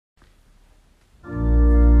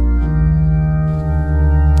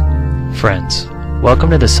Friends,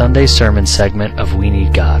 welcome to the Sunday sermon segment of We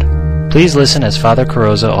Need God. Please listen as Father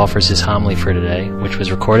Carrozza offers his homily for today, which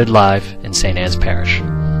was recorded live in St. Anne's Parish.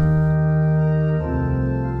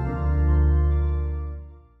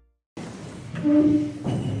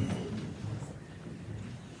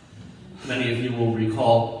 Many of you will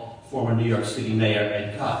recall former New York City Mayor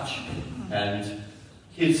Ed Koch and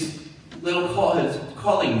his little his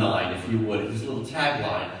calling line, if you would, his little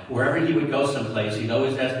tagline. Wherever he would go someplace, he'd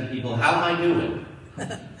always ask the people, "How am I doing?"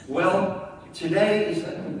 Well, today,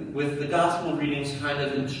 with the gospel readings, kind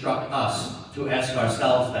of instruct us to ask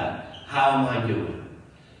ourselves that. How am I doing?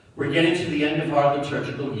 We're getting to the end of our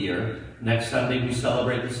liturgical year. Next Sunday, we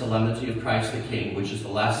celebrate the Solemnity of Christ the King, which is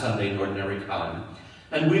the last Sunday in Ordinary Time.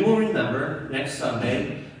 And we will remember next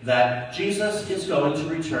Sunday that Jesus is going to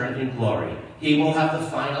return in glory. He will have the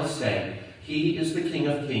final say. He is the King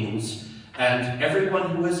of Kings, and everyone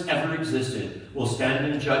who has ever existed will stand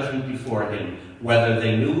in judgment before him, whether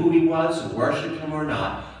they knew who he was and worshipped him or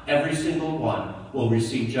not. Every single one will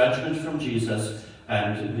receive judgment from Jesus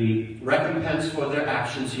and the recompense for their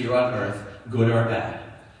actions here on earth, good or bad.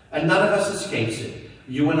 And none of us escapes it.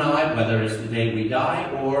 You and I, whether it's the day we die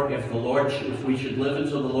or if we should live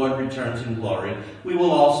until the Lord returns in glory, we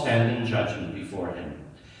will all stand in judgment before him.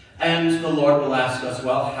 And the Lord will ask us,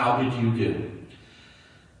 well, how did you do?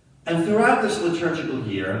 And throughout this liturgical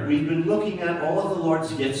year, we've been looking at all of the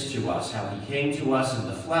Lord's gifts to us, how he came to us in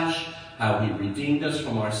the flesh, how he redeemed us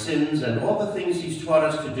from our sins, and all the things he's taught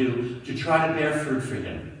us to do to try to bear fruit for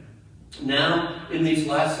him. Now, in these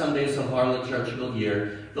last Sundays of our liturgical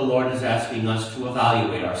year, the Lord is asking us to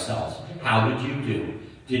evaluate ourselves. How did you do?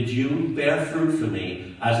 Did you bear fruit for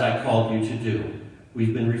me as I called you to do?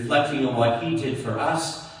 We've been reflecting on what he did for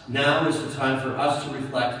us. Now is the time for us to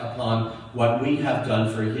reflect upon what we have done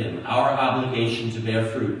for him, our obligation to bear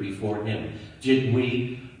fruit before him. Did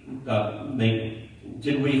we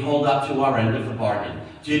hold up to our end of the bargain?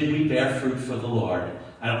 Did we bear fruit for the Lord?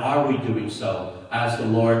 And are we doing so as the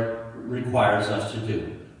Lord requires us to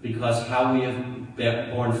do? Because how we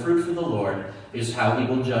have borne fruit for the Lord is how he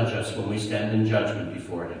will judge us when we stand in judgment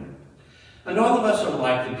before him. And all of us are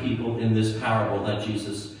like the people in this parable that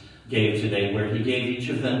Jesus gave today, where he gave each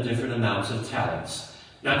of them different amounts of talents.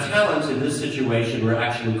 Now, talents in this situation were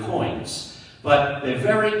actually coins, but they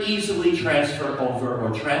very easily transfer over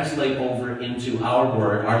or translate over into our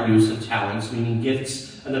word, our use of talents, meaning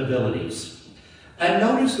gifts and abilities. And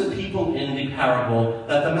notice the people in the parable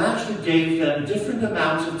that the master gave them different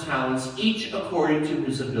amounts of talents, each according to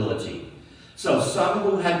his ability. So some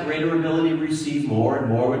who had greater ability received more, and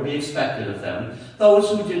more would be expected of them.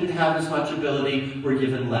 Those who didn't have as much ability were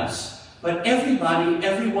given less. But everybody,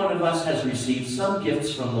 every one of us has received some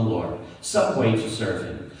gifts from the Lord, some way to serve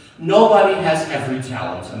him. Nobody has every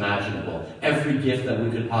talent imaginable, every gift that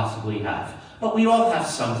we could possibly have. But we all have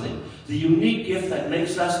something, the unique gift that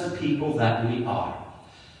makes us the people that we are.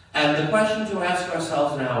 And the question to ask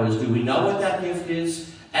ourselves now is, do we know what that gift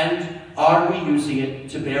is? And are we using it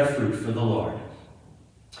to bear fruit for the Lord?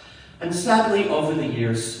 And sadly, over the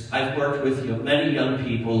years, I've worked with many young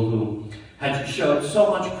people who had showed so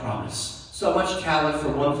much promise, so much talent for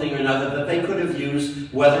one thing or another that they could have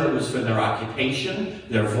used, whether it was for their occupation,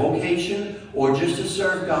 their vocation, or just to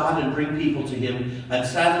serve God and bring people to him. And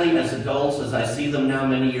sadly, as adults, as I see them now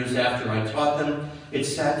many years after I taught them,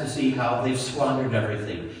 it's sad to see how they've squandered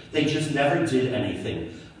everything. They just never did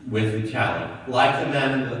anything with the talent. Like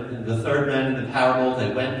the third man in the parable,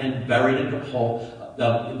 they went and buried it in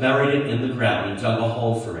the ground and dug a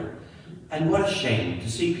hole for it. And what a shame to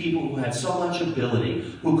see people who had so much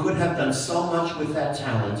ability, who could have done so much with that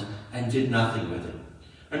talent and did nothing with it.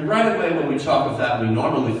 And right away when we talk of that, we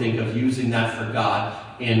normally think of using that for God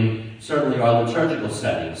in certainly our liturgical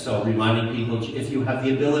setting. So reminding people, if you have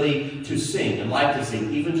the ability to sing and like to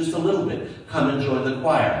sing, even just a little bit, come and join the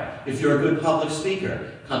choir. If you're a good public speaker,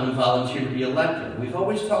 come and volunteer to be a lector. We've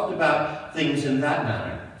always talked about things in that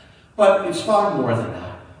manner. But it's far more than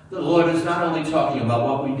that. The Lord is not only talking about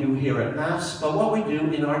what we do here at Mass, but what we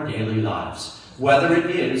do in our daily lives. Whether it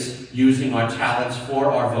is using our talents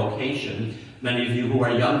for our vocation. Many of you who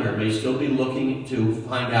are younger may still be looking to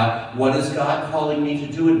find out, what is God calling me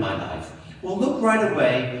to do in my life? Well, look right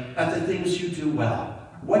away at the things you do well.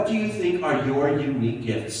 What do you think are your unique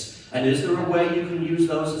gifts? And is there a way you can use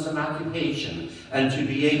those as an occupation and to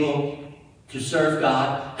be able to serve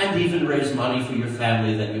God and even raise money for your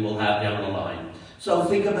family that you will have down the line? So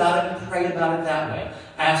think about it and pray about it that way.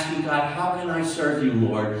 Asking God, how can I serve you,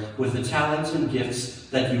 Lord, with the talents and gifts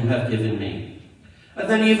that you have given me? And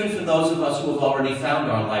then even for those of us who have already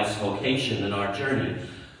found our life's vocation and our journey,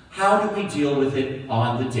 how do we deal with it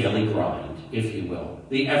on the daily grind? if you will,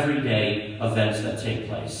 the everyday events that take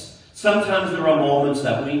place. Sometimes there are moments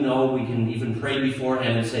that we know we can even pray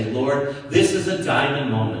beforehand and say, Lord, this is a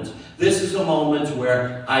diamond moment. This is a moment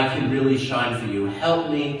where I can really shine for you. Help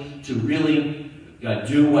me to really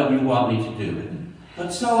do what you want me to do.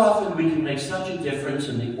 But so often we can make such a difference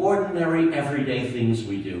in the ordinary, everyday things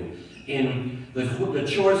we do. In the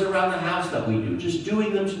chores around the house that we do, just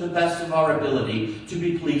doing them to the best of our ability to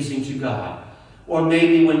be pleasing to God. Or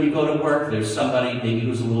maybe when you go to work, there's somebody maybe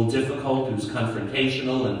who's a little difficult, who's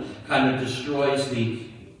confrontational and kind of destroys the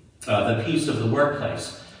peace of the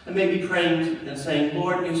workplace. And maybe praying and saying,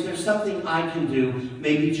 Lord, is there something I can do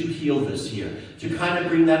maybe to heal this here? To kind of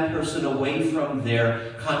bring that person away from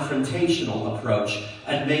their confrontational approach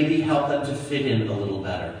and maybe help them to fit in a little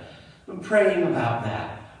better. I'm praying about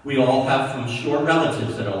that. We all have, I'm sure,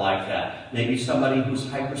 relatives that are like that. Maybe somebody who's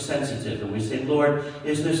hypersensitive, and we say, Lord,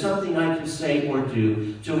 is there something I can say or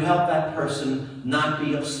do to help that person not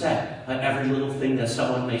be upset by every little thing that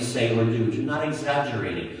someone may say or do, to not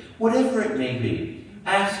exaggerate it? Whatever it may be,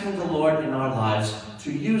 asking the Lord in our lives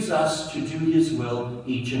to use us to do his will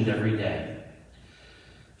each and every day.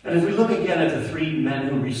 And if we look again at the three men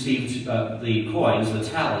who received the coins, the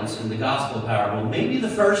talents, in the gospel parable, maybe the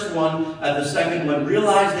first one and the second one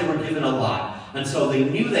realized they were given a lot. And so they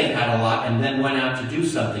knew they had a lot and then went out to do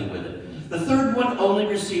something with it. The third one only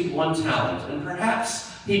received one talent, and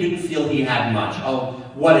perhaps he didn't feel he had much. Oh,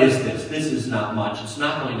 what is this? This is not much. It's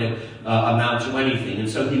not going to amount to anything. And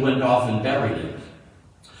so he went off and buried it.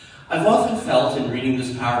 I've often felt in reading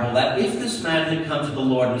this parable that if this man had come to the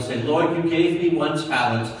Lord and said, Lord, you gave me one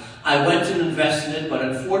talent, I went and invested it, but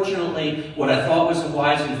unfortunately what I thought was a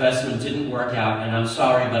wise investment didn't work out, and I'm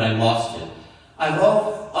sorry, but I lost it. I've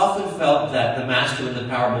often felt that the master in the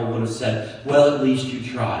parable would have said, well, at least you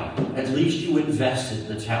tried. At least you invested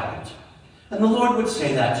the talent. And the Lord would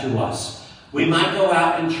say that to us. We might go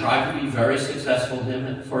out and try to be very successful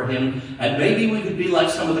for him, and maybe we could be like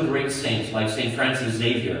some of the great saints, like St. Francis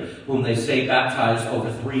Xavier, whom they say baptized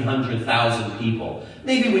over 300,000 people.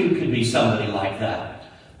 Maybe we could be somebody like that.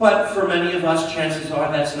 But for many of us, chances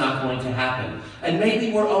are that's not going to happen. And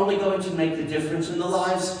maybe we're only going to make the difference in the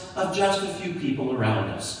lives of just a few people around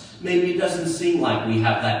us. Maybe it doesn't seem like we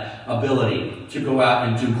have that ability to go out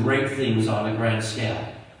and do great things on a grand scale.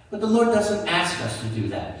 But the Lord doesn't ask us to do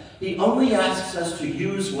that. He only asks us to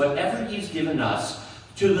use whatever he's given us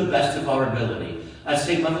to the best of our ability. As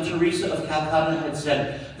St. Mother Teresa of Calcutta had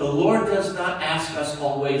said, the Lord does not ask us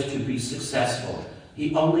always to be successful.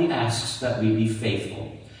 He only asks that we be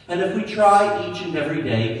faithful. And if we try each and every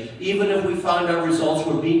day, even if we find our results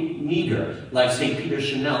were meager, like St. Peter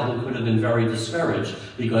Chanel, who could have been very discouraged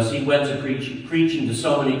because he went to preaching to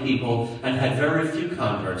so many people and had very few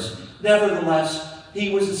converts, nevertheless, he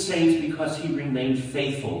was a saint because he remained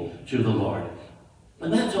faithful to the Lord.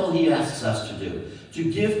 And that's all he asks us to do. To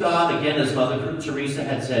give God, again, as Mother Teresa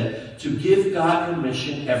had said, to give God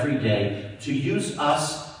permission every day to use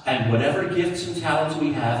us and whatever gifts and talents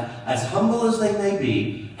we have, as humble as they may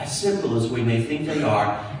be, as simple as we may think they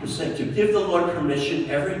are, to give the Lord permission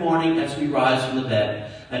every morning as we rise from the bed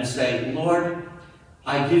and say, Lord,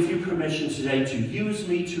 I give you permission today to use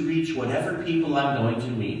me to reach whatever people I'm going to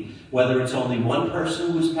meet, whether it's only one person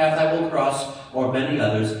whose path I will cross or many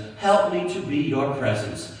others. Help me to be your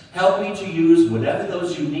presence. Help me to use whatever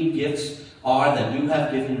those unique gifts are that you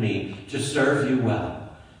have given me to serve you well.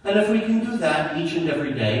 And if we can do that each and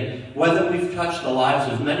every day, whether we've touched the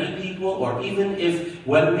lives of many people, or even if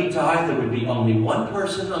when we die there would be only one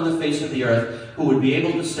person on the face of the earth who would be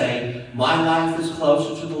able to say, my life is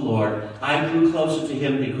closer to the Lord, I grew closer to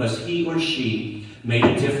him because he or she made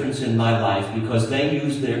a difference in my life, because they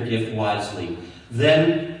used their gift wisely,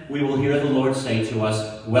 then we will hear the Lord say to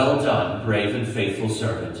us, well done, brave and faithful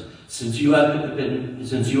servant. Since you have been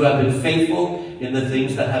faithful in the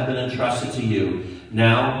things that have been entrusted to you,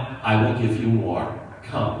 now I will give you more.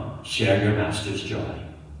 Come, share your master's joy.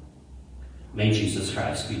 May Jesus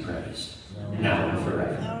Christ be praised, now and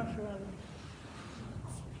forever.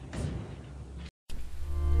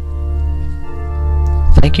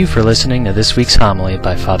 Thank you for listening to this week's homily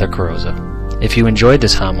by Father Carrozza. If you enjoyed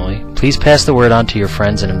this homily, please pass the word on to your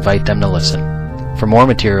friends and invite them to listen. For more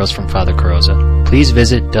materials from Father Carrozza, please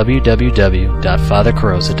visit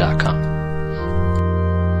www.fathercarrozza.com.